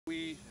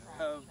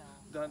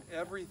done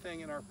everything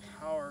in our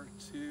power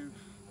to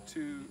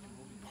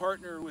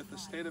partner with the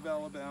state of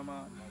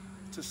Alabama,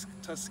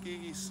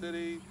 Tuskegee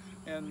City,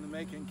 and the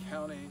Macon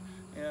County,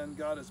 and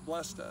God has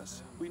blessed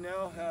us. We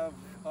now have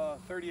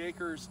 30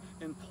 acres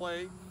in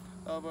play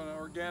of an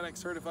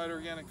certified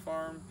organic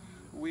farm.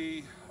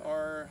 We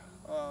are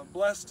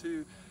blessed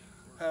to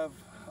have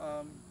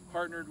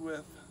partnered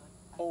with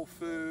Whole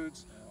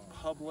Foods,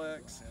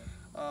 Publix.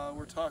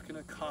 We're talking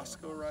to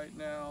Costco right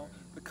now,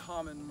 the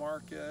Common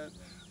Market.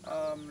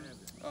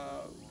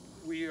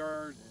 We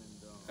are,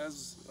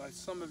 as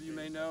some of you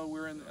may know,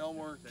 we're in the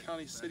Elmore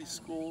County City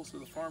Schools, so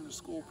the Farm to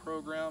School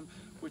program,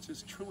 which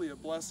is truly a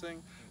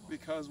blessing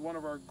because one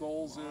of our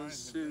goals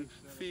is to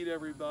feed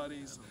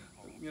everybody's,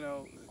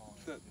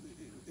 that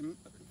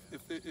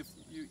if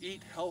you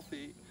eat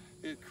healthy,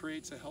 it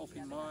creates a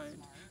healthy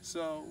mind.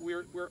 So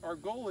our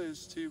goal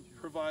is to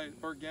provide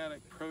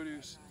organic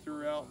produce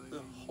throughout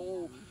the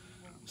whole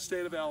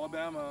state of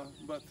Alabama,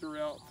 but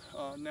throughout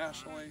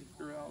nationally,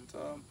 throughout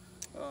the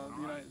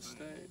United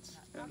States,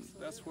 and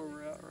that's where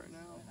we're at right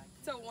now.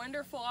 It's a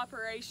wonderful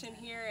operation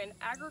here, and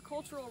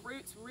agricultural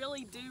roots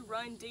really do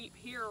run deep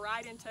here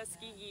right in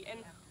Tuskegee and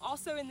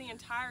also in the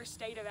entire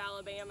state of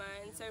Alabama.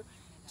 And so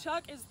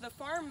Chuck is the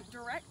farm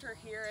director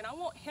here, and I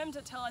want him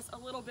to tell us a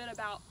little bit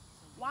about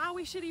why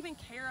we should even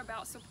care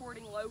about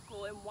supporting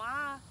local and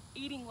why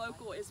eating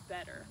local is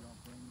better.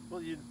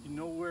 Well, you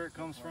know where it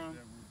comes from,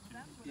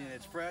 and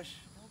it's fresh,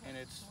 and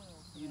it's,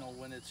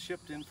 when it's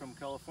shipped in from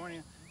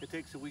California, it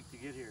takes a week to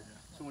get here.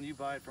 So when you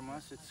buy it from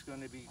us, it's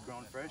going to be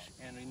grown fresh,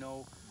 and we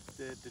know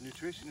that the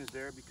nutrition is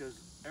there because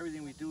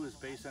everything we do is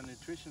based on the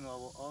nutrition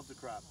level of the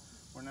crop.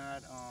 We're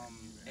not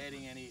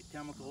adding any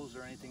chemicals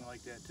or anything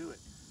like that to it.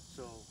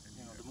 So,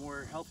 the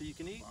more healthy you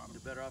can eat, the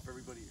better off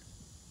everybody is.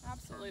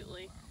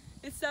 Absolutely.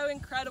 It's so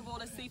incredible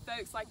to see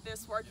folks like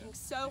this working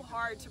so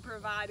hard to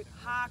provide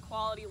high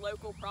quality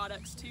local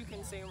products to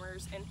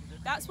consumers, and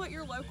that's what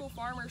your local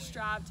farmers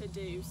strive to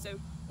do. So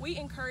we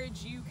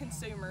encourage you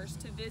consumers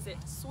to visit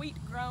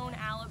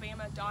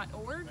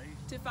sweetgrownalabama.org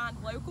to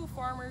find local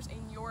farmers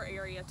in your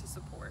area to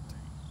support.